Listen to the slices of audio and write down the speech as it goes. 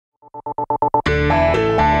Well,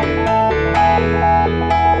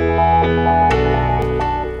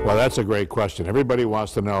 that's a great question. Everybody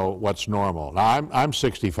wants to know what's normal. Now, I'm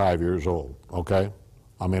 65 years old, okay?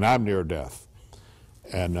 I mean, I'm near death.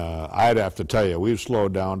 And I'd have to tell you, we've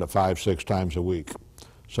slowed down to 5, 6 times a week.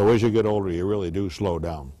 So as you get older, you really do slow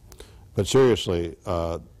down. But seriously,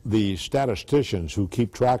 the statisticians who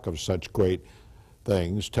keep track of such great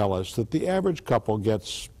things tell us that the average couple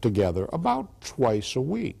gets together about twice a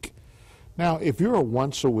week. Now, if you're a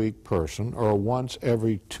once-a-week person or a once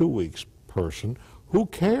every 2 weeks person, who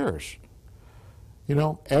cares? You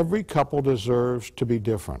know, every couple deserves to be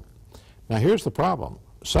different. Now, here's the problem.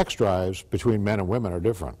 Sex drives between men and women are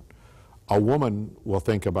different. A woman will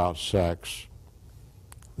think about sex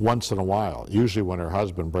once in a while, usually when her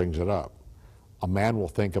husband brings it up. A man will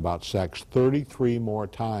think about sex 33 more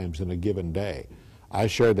times in a given day. I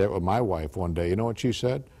shared that with my wife one day. You know what she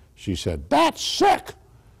said? She said, "That's sick!"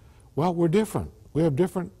 Well, we're different. We have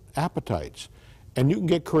different appetites. And you can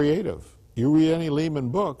get creative. You read any Leman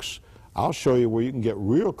books, I'll show you where you can get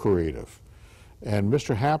real creative. And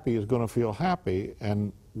Mr. Happy is going to feel happy,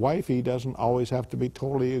 and wifey doesn't always have to be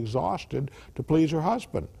totally exhausted to please her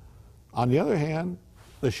husband. On the other hand,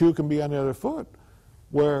 the shoe can be on the other foot,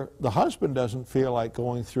 where the husband doesn't feel like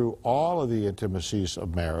going through all of the intimacies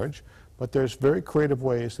of marriage, but there's very creative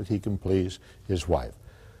ways that he can please his wife.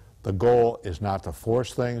 The goal is not to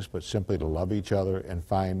force things, but simply to love each other and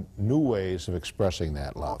find new ways of expressing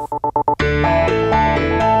that love.